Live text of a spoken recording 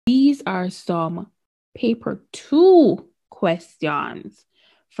These are some paper 2 questions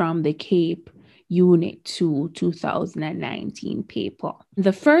from the CAPE Unit 2 2019 paper.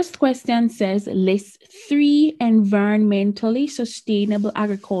 The first question says, list 3 environmentally sustainable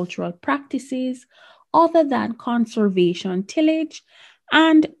agricultural practices other than conservation tillage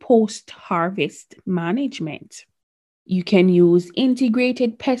and post-harvest management. You can use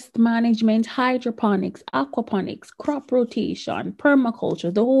integrated pest management, hydroponics, aquaponics, crop rotation,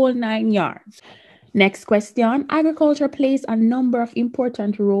 permaculture, the whole 9 yards. Next question. Agriculture plays a number of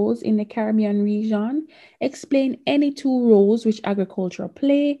important roles in the Caribbean region. Explain any 2 roles which agriculture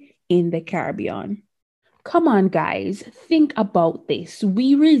play in the Caribbean. Come on, guys, think about this.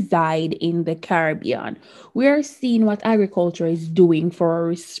 We reside in the Caribbean. We're seeing what agriculture is doing for our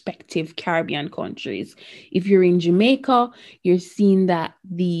respective Caribbean countries. If you're in Jamaica, you're seeing that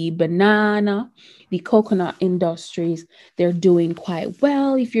the banana, the coconut industries, they're doing quite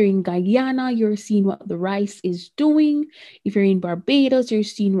well. If you're in Guyana, you're seeing what the rice is doing. If you're in Barbados, you're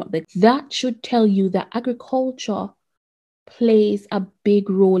seeing that should tell you that agriculture plays a big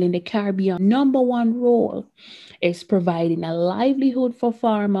role in the Caribbean. Number 1 role is providing a livelihood for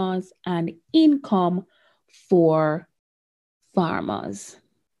farmers and income for farmers.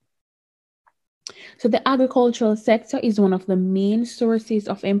 So the agricultural sector is one of the main sources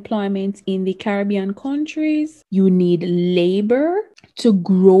of employment in the Caribbean countries. You need labor to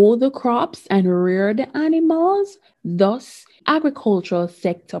grow the crops and rear the animals. Thus, agricultural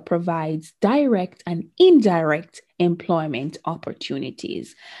sector provides direct and indirect employment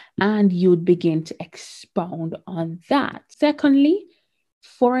opportunities. And you'd begin to expound on that. Secondly,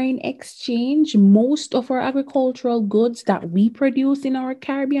 foreign exchange. Most of our agricultural goods that we produce in our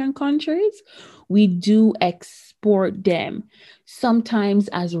Caribbean countries, we do export them, sometimes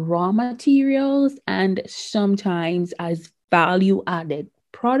as raw materials and sometimes as value-added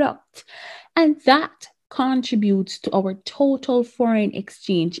product. And that contributes to our total foreign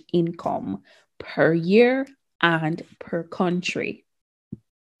exchange income per year and per country.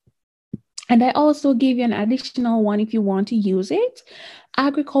 And I also give you an additional one if you want to use it.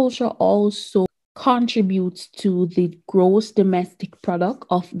 Agriculture also contributes to the gross domestic product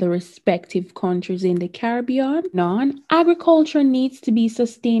of the respective countries in the Caribbean. Non-agriculture needs to be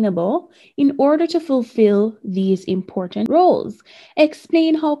sustainable in order to fulfill these important roles.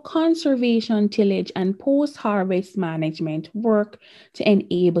 Explain how conservation, tillage, and post-harvest management work to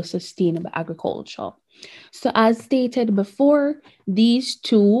enable sustainable agriculture. So as stated before, these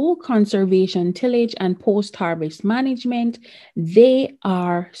 2, conservation tillage and post-harvest management, they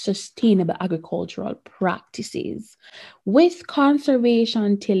are sustainable agricultural practices. With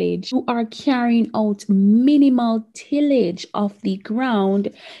conservation tillage, you are carrying out minimal tillage of the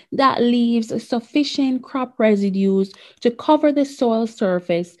ground that leaves sufficient crop residues to cover the soil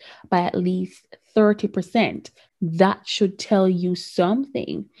surface by at least 30%. That should tell you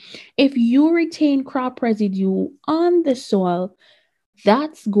something. If you retain crop residue on the soil,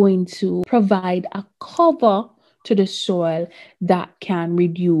 that's going to provide a cover to the soil that can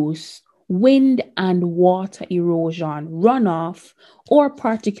reduce wind and water erosion, runoff, or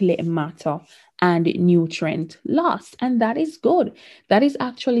particulate matter and nutrient loss. And that is good. That is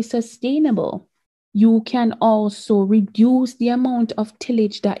actually sustainable. You can also reduce the amount of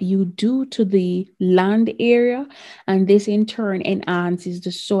tillage that you do to the land area, and this in turn enhances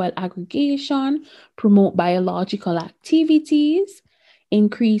the soil aggregation, promote biological activities,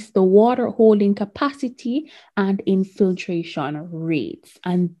 increase the water holding capacity and infiltration rates,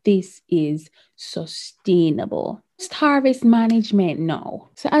 and this is sustainable. Post-harvest management now.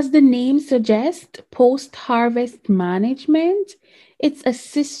 So as the name suggests, post-harvest management, it's a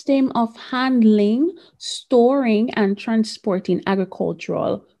system of handling, storing, and transporting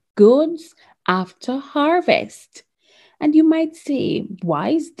agricultural goods after harvest. And you might say, why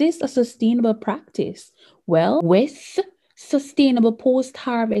is this a sustainable practice? Well, with sustainable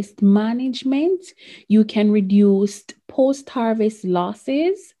post-harvest management, you can reduce post-harvest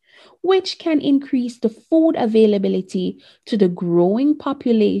losses, which can increase the food availability to the growing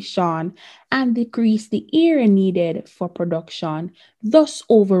population and decrease the area needed for production, thus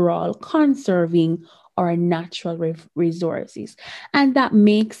overall conserving our natural resources. And that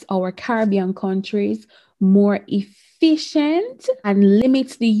makes our Caribbean countries more efficient and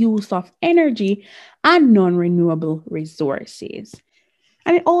limits the use of energy and non-renewable resources.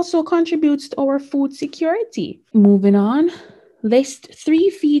 And it also contributes to our food security. Moving on, list 3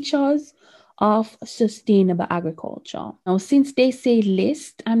 features of sustainable agriculture. Now, since they say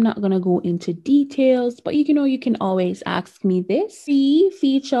list, I'm not going to go into details, but you can always ask me this. 3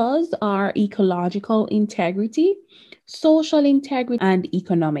 features are ecological integrity, social integrity, and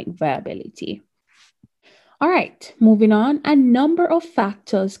economic viability. All right, moving on. A number of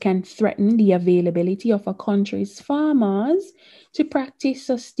factors can threaten the availability of a country's farmers to practice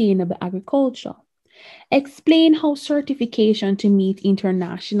sustainable agriculture. Explain how certification to meet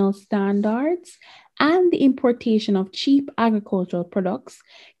international standards and the importation of cheap agricultural products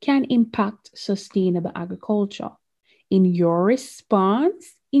can impact sustainable agriculture. In your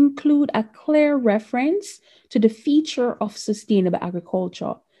response, include a clear reference to the feature of sustainable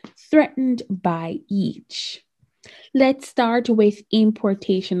agriculture threatened by each. Let's start with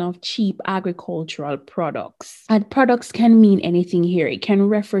importation of cheap agricultural products. And products can mean anything here. It can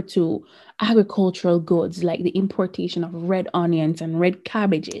refer to agricultural goods like the importation of red onions and red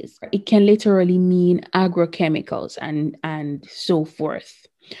cabbages. It can literally mean agrochemicals and so forth.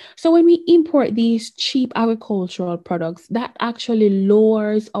 So when we import these cheap agricultural products, that actually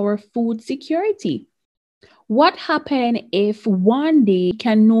lowers our food security. What happens if one day we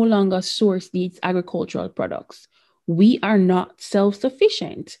can no longer source these agricultural products? We are not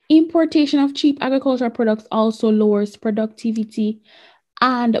self-sufficient. Importation of cheap agricultural products also lowers productivity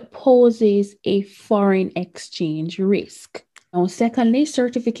and poses a foreign exchange risk. Now, secondly,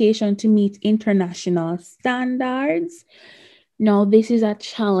 certification to meet international standards. Now, this is a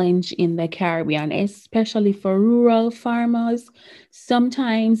challenge in the Caribbean, especially for rural farmers.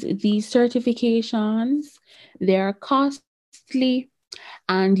 Sometimes these certifications, they're costly,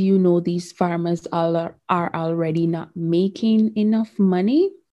 and these farmers are already not making enough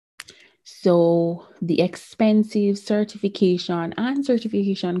money. So the expensive certification and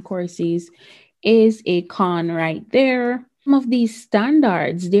certification courses is a con right there. Some of these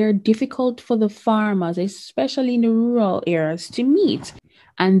standards, they're difficult for the farmers, especially in the rural areas, to meet.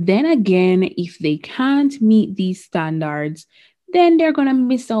 And then again, if they can't meet these standards, then they're going to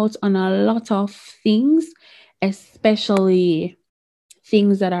miss out on a lot of things, especially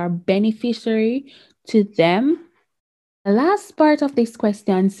things that are beneficiary to them. The last part of this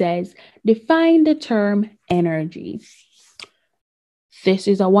question says, define the term energy. This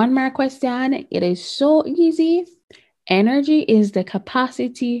is a 1-mark question. It is so easy. Energy is the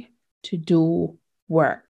capacity to do work.